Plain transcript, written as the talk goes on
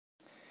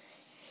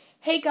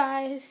Hey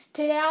guys,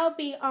 today I'll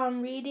be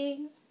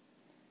reading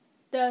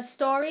the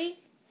story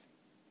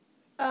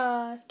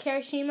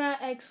Kirishima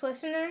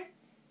ex-listener,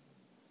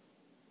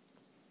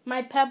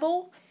 My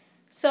Pebble.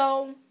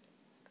 So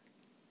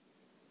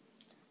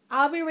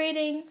I'll be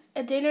reading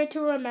A Dinner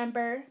to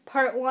Remember,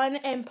 Part 1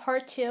 and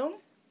Part 2.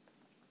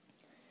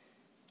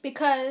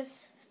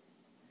 Because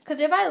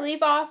if I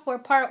leave off where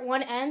Part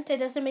 1 ends, it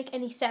doesn't make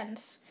any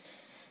sense.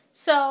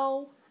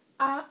 So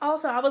I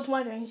was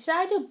wondering, should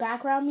I do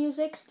background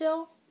music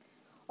still?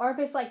 Or if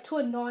it's too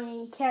annoying and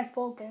you can't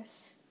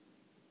focus.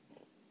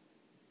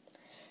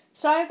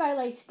 Sorry if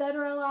I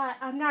stutter a lot.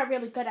 I'm not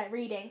really good at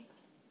reading.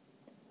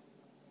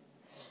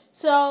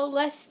 So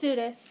let's do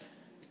this.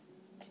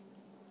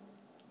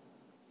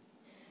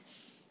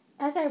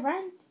 As I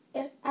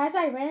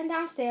ran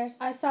downstairs,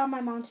 I saw my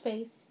mom's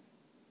face.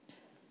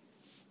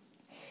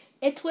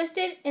 It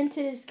twisted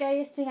into the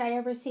scariest thing I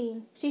ever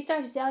seen. She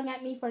started yelling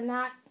at me for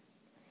not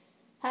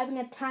having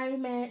a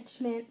time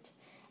management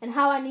and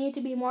how I needed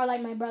to be more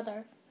like my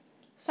brother.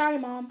 Sorry,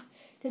 Mom.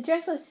 The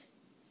dress was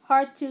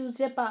hard to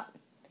zip up,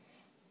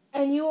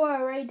 and you were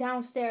already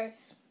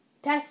downstairs.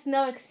 That's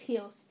no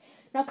excuse.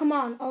 Now come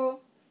on, or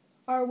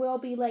we'll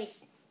be late.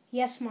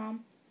 Yes,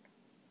 Mom.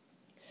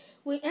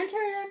 We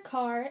entered a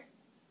car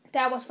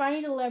that was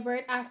finally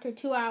delivered after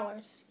 2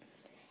 hours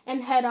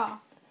and head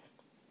off.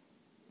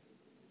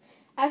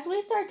 As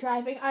we start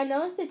driving, I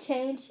noticed a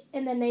change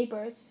in the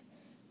neighbors.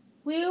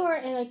 We were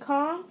in a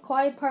calm,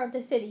 quiet part of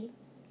the city.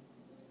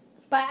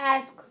 But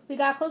as we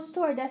got closer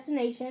to our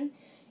destination,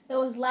 it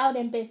was loud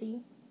and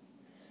busy.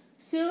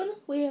 Soon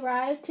we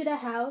arrived to the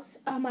house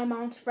of my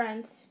mom's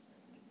friends.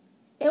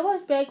 It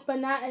was big,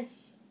 but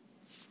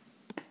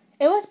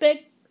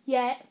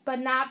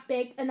not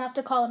big enough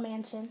to call a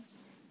mansion.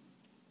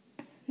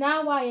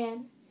 Now,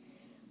 YN,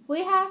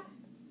 we have.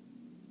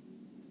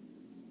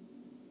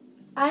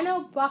 I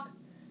know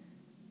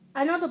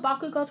the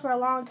Bakugos for a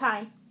long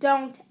time.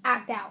 Don't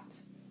act out.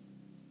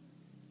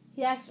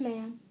 Yes,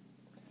 ma'am.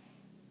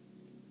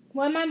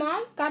 When my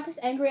mom got this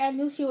angry, I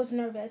knew she was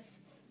nervous.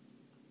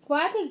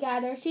 What I could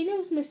gather, she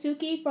knew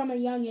Misuki from a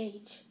young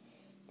age.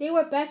 They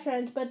were best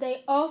friends, but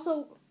they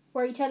also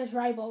were each other's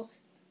rivals.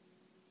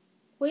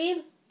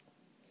 I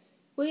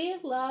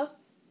love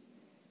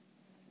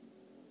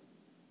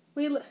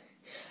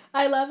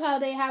how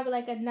they have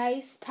a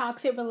nice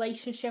toxic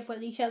relationship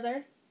with each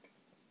other.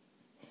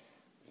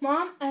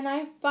 Mom and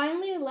I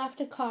finally left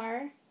the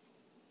car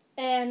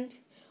and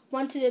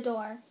went to the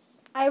door.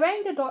 I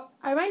rang the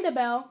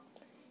bell,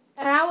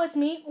 and I was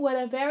met with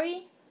a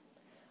very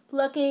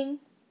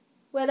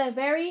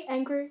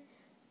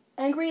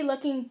angry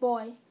looking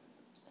boy.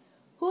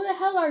 Who the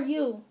hell are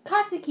you?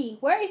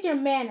 Katsuki, where is your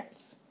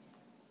manners?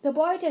 The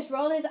boy just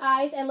rolled his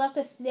eyes and left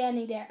us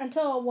standing there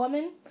until a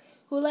woman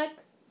who looked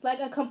like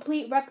a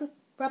complete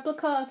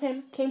replica of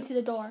him came to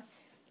the door.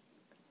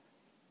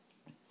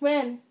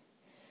 Ren,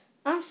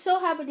 I'm so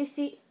happy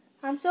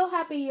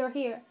you're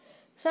here.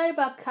 Sorry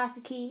about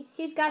Katsuki.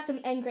 He's got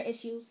some anger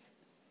issues.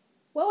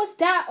 What was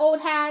that, old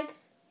hag?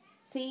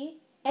 See?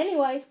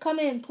 Anyways, come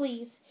in,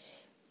 please.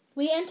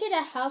 We entered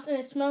the house and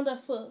the smell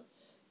of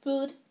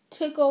food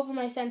took over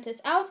my senses.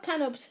 I was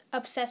kind of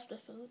obsessed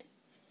with food.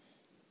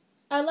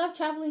 I love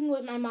traveling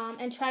with my mom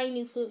and trying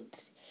new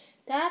foods.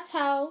 That's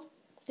how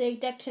the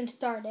addiction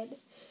started.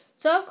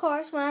 So, of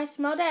course, when I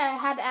smelled it, I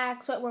had to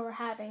ask what we were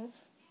having.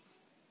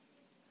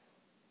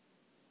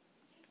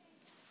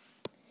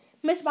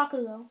 Miss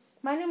Bakugo,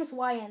 my name is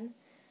YN.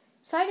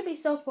 Sorry to be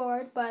so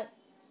forward, but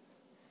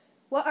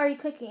what are you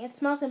cooking? It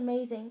smells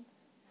amazing.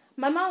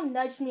 My mom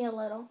nudged me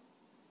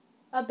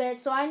a bit,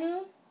 so I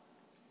knew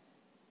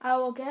I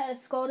will get a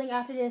scolding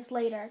after this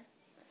later.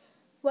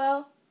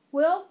 Well,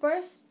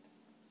 first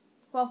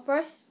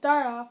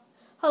start off.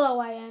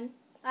 Hello, YN.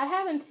 I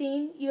haven't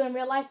seen you in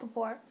real life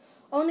before.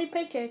 Only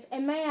pictures,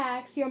 and may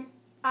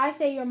I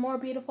say you're more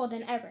beautiful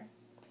than ever.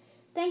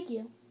 Thank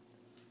you.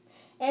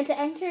 And to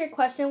answer your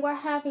question, we're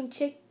having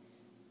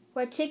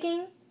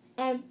chicken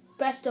and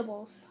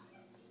vegetables.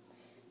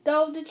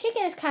 Though the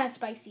chicken is kind of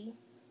spicy.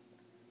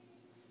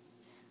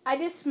 I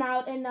just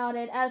smiled and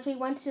nodded as we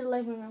went to the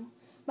living room.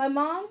 My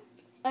mom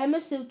and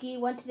Masuki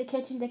went to the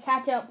kitchen to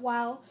catch up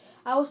while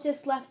I was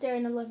just left there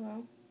in the living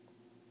room.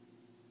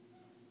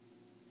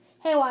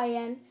 Hey,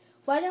 YN,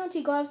 why don't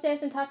you go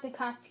upstairs and talk to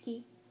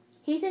Katsuki?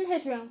 He's in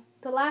his room,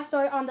 the last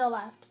door on the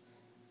left.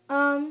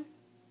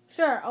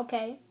 Sure,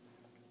 okay.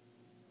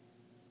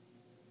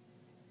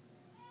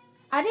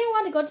 I didn't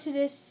want to go to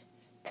this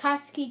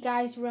Katsuki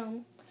guy's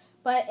room,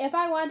 but if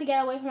I wanted to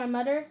get away from my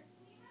mother,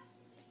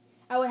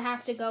 I would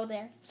have to go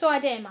there, so I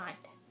didn't mind.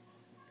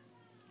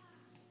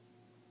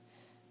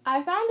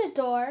 I found the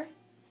door,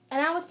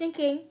 and I was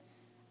thinking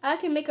I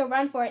could make a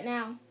run for it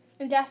now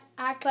and just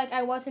act like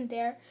I wasn't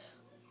there.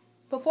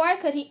 Before I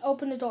could, he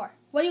opened the door.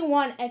 What do you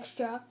want,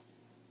 extra?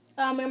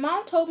 Your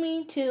mom told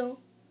me to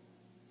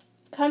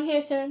come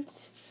here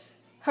since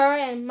her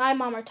and my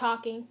mom are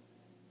talking.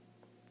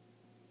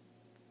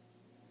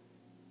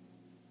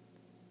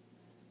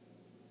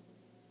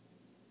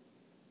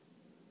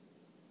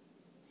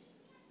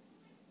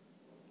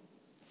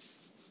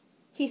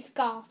 He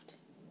scoffed.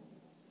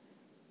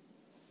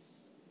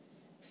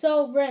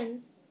 So,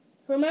 Rin,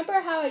 remember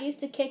how I used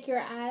to kick your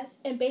ass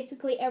in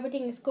basically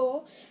everything in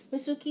school?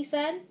 Mitsuki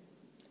said.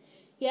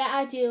 Yeah,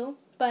 I do,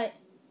 but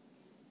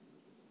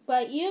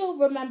you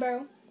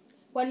remember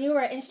when you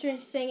were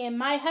interested in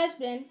my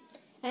husband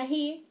and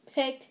he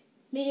picked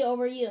me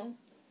over you.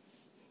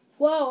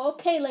 Whoa,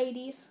 okay,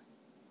 ladies.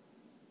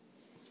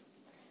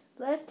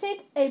 Let's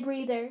take a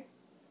breather.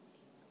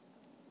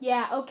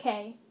 Yeah,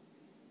 okay.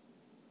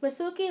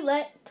 Mitsuki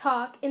let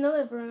talk in the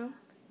living room.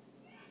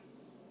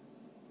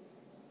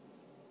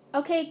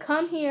 Okay,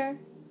 come here,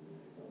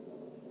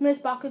 Miss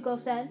Bakugo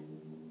said.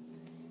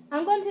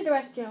 I'm going to the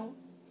restroom.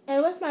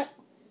 And with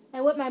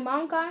my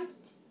mom gone?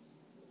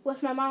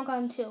 With my mom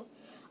gone too.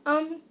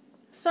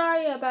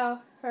 Sorry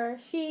about her.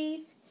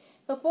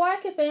 Before I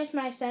could finish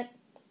my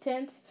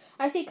sentence,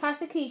 I see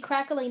Katsuki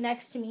crackling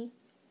next to me.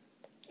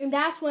 And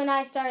that's when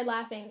I started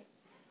laughing.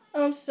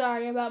 I'm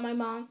sorry about my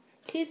mom.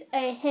 She's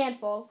a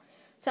handful.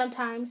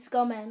 Sometimes,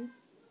 Gomen.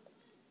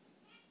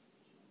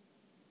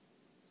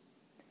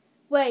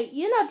 Wait,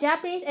 you know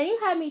Japanese and you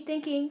had me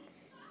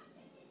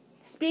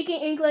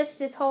speaking English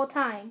this whole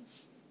time.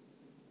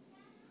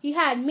 You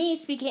had me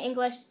speaking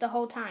English the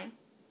whole time.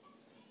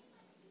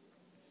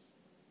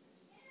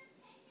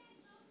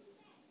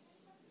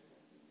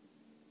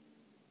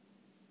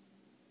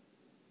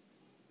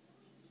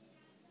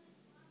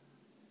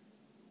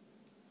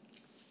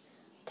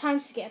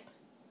 Time skip.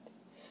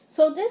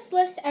 So this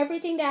lists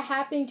everything that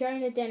happened during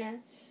the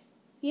dinner.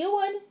 You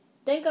would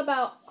think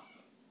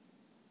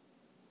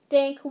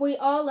we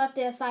all left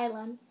the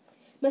asylum.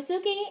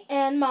 Mitsuki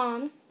and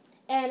Mom,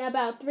 and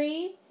about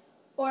 3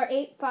 or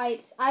 8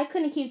 fights. I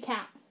couldn't keep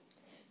count.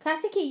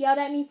 Katsuki yelled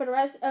at me for the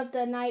rest of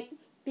the night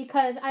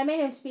because I made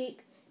him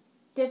speak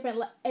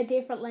a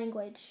different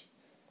language.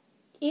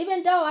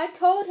 Even though I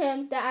told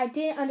him that I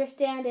didn't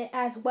understand it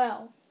as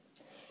well.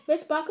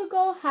 Miss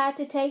Bakugo had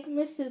to take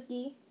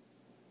Mitsuki.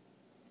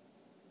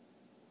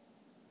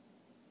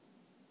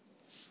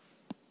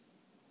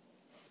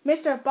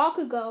 Mr.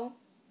 Bakugo.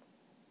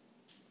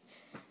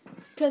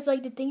 Because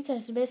the thing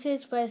says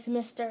Mrs. but it's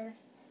Mr.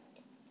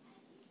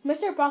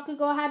 Mr.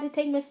 Bakugo had to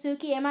take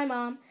Mitsuki and my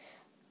mom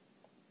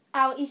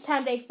out each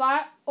time they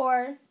fought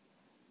or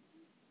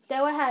they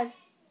would have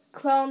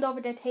cloned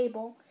over the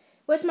table,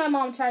 which my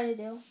mom tried to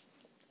do.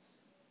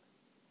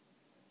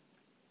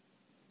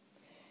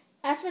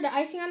 As for the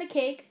icing on the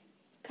cake,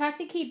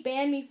 Katsuki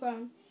banned me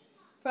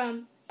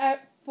from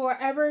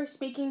forever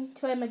speaking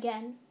to him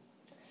again.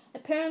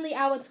 Apparently,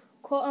 I was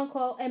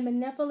quote-unquote a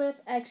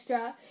manipulative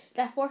extra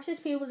that forces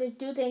people to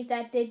do things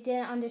that they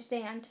didn't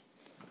understand.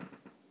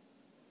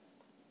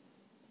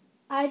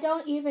 I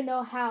don't even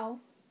know how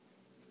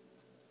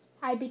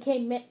I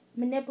became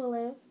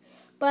manipulative,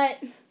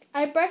 but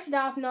I brushed it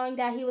off knowing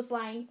that he was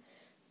lying.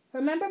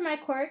 Remember my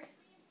quirk?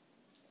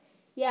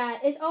 Yeah,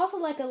 it's also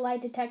like a lie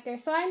detector,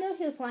 so I knew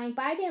he was lying,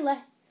 but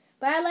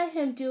I let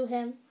him do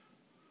him.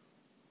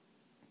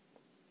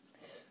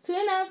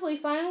 Soon enough, we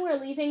finally were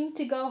leaving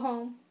to go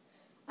home.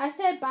 I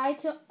said bye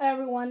to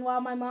everyone while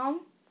my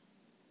mom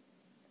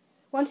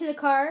went to the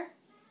car,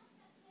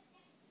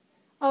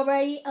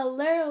 already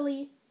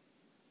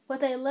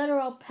with a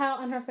literal pout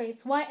on her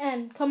face.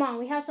 YN, come on,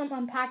 we have some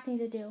unpacking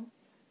to do.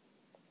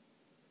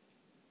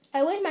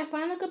 I waved my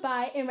final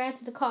goodbye and ran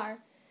to the car.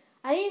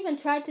 I didn't even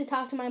try to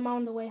talk to my mom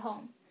on the way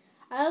home.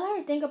 I let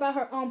her think about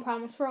her own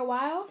problems. For a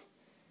while,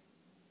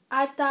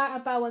 I thought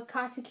about what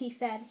Katsuki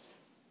said.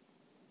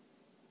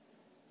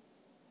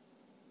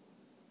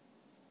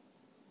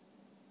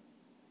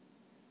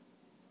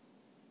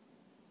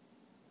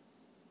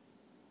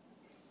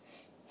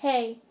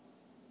 Hey,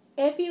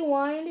 if you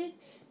wanted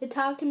to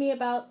talk to me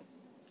about...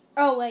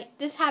 Oh, wait,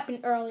 this happened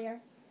earlier.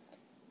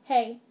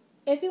 Hey,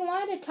 if you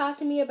wanted to talk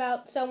to me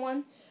about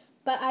someone,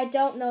 but I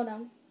don't know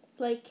them,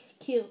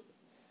 cute.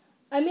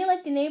 I mean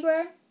the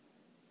neighbor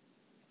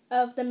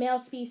of the male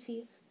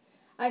species.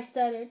 I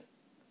stuttered.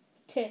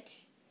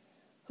 Titch.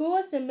 Who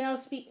was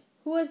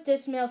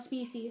this male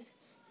species?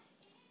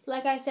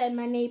 Like I said,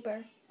 my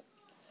neighbor.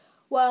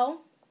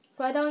 Well,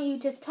 why don't you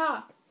just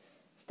talk?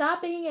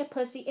 Stop being a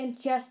pussy and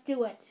just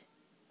do it.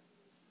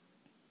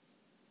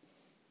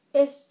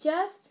 It's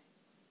just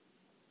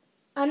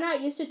I'm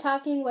not used to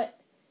talking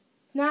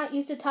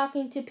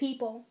to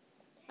people.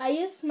 I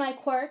use my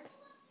quirk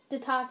to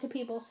talk to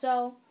people,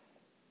 so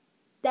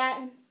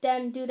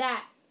then do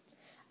that.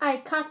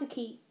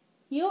 Katsuki,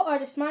 you are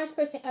the smartest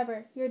person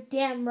ever. You're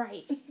damn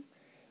right.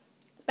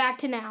 Back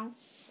to now.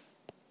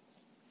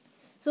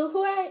 So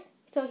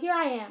here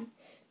I am,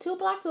 2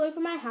 blocks away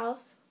from my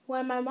house,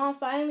 when my mom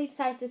finally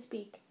decides to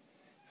speak.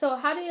 So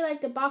how do you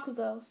like the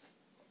Bakugos?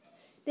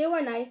 They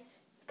were nice.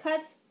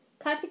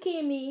 Katsuki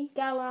and me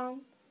got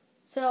along,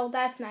 so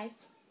that's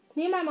nice.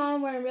 Me and my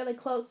mom were really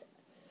close.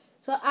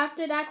 So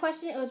after that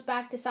question, it was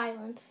back to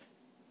silence.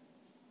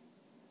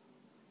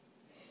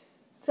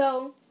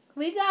 So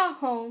we got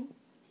home,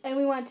 and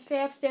we went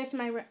straight upstairs to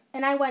my room.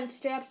 And I went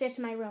straight upstairs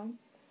to my room.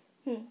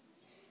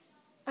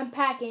 I'm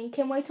packing.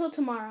 Can wait till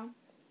tomorrow.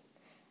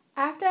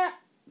 After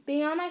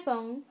being on my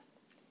phone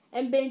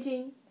and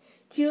binging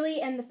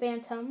Julie and the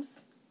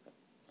Phantoms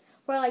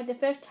for like the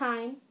 5th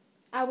time.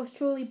 I was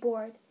truly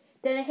bored.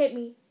 Then it hit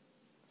me.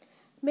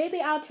 Maybe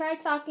I'll try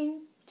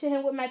talking to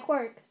him with my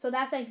quirk. So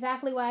that's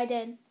exactly what I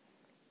did.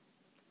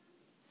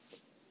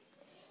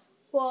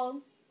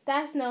 Well,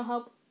 that's no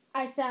help,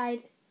 I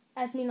sighed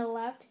as Mina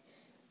left.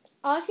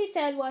 All she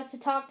said was to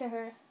talk to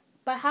her.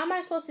 But how am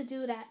I supposed to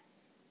do that?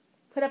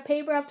 Put a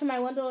paper up to my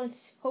window and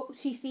hope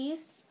she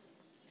sees?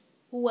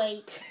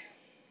 Wait.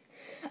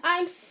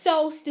 I'm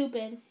so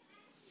stupid.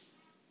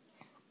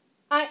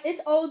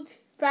 It's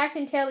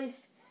old-fashioned Taylor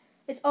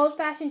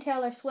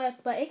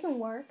Swift, but it can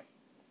work.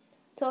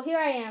 So here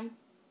I am,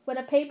 with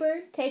a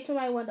paper taped to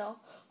my window,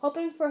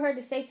 hoping for her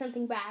to say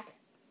something back.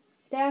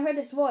 Then I heard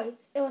this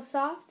voice. It was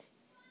soft.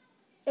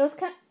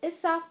 It's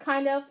soft,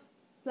 kind of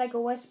like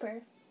a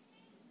whisper.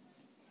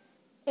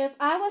 If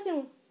I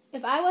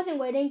wasn't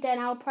waiting, then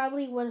I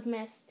probably would have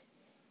missed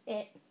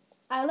it.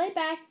 I lay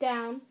back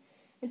down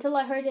until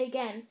I heard it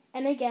again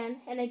and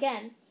again and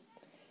again,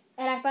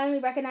 and I finally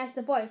recognized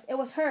the voice. It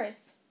was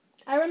hers.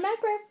 I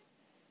remembered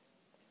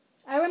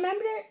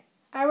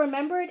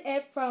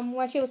it from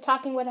when she was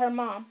talking with her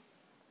mom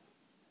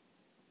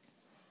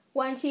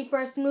when she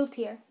first moved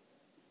here.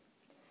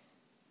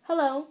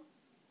 Hello,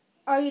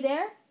 are you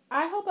there?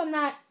 I hope I'm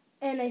not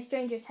in a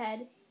stranger's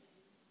head.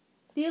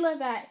 Do you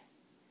live at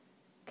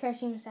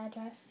Kirishima's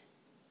address?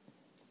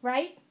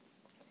 Right?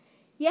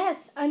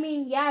 Yes,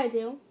 yeah, I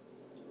do.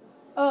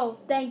 Oh,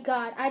 thank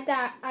God. I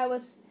thought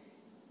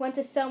went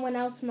to someone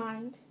else's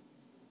mind.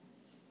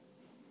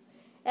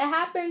 It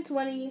happens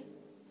when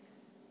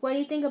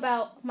you think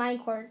about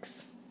mind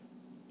quirks.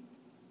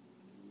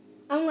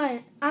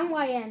 I'm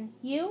YN.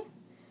 You?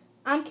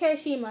 I'm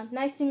Kirishima.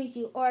 Nice to meet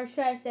you. Or should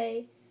I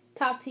say,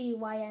 talk to you,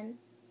 YN.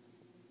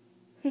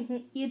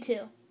 You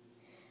too.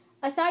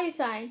 I saw your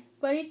sign.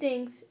 Funny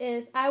things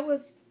is, I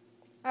was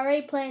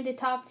already planning to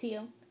talk to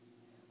you.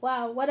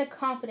 Wow, what a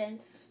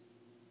confidence.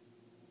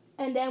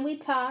 And then we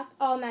talked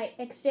all night,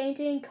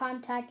 exchanging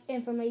contact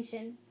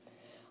information.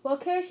 Well,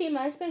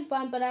 Kirishima, it's been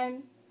fun, but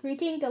I'm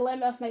reaching the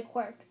limit of my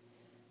quirk.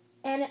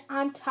 And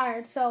I'm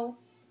tired, so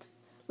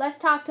let's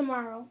talk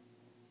tomorrow.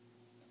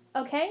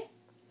 Okay?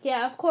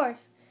 Yeah, of course.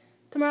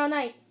 Tomorrow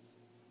night.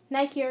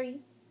 Night, Kiri.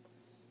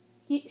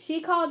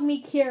 She called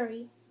me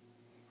Kiri.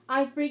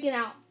 I'm freaking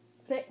out.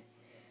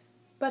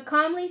 But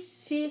calmly,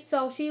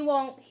 so she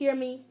won't hear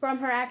me from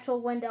her actual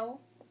window.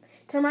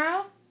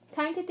 Tomorrow,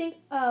 time to think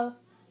of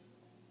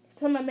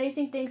some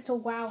amazing things to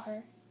wow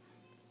her.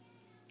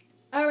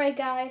 Alright,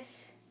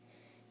 guys.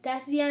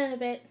 That's the end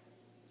of it.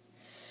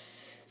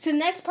 So the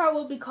next part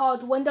will be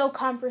called Window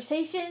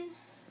Conversation.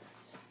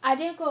 I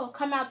think it will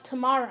come out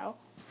tomorrow.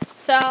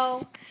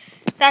 So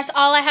that's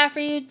all I have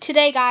for you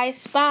today,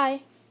 guys.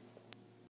 Bye.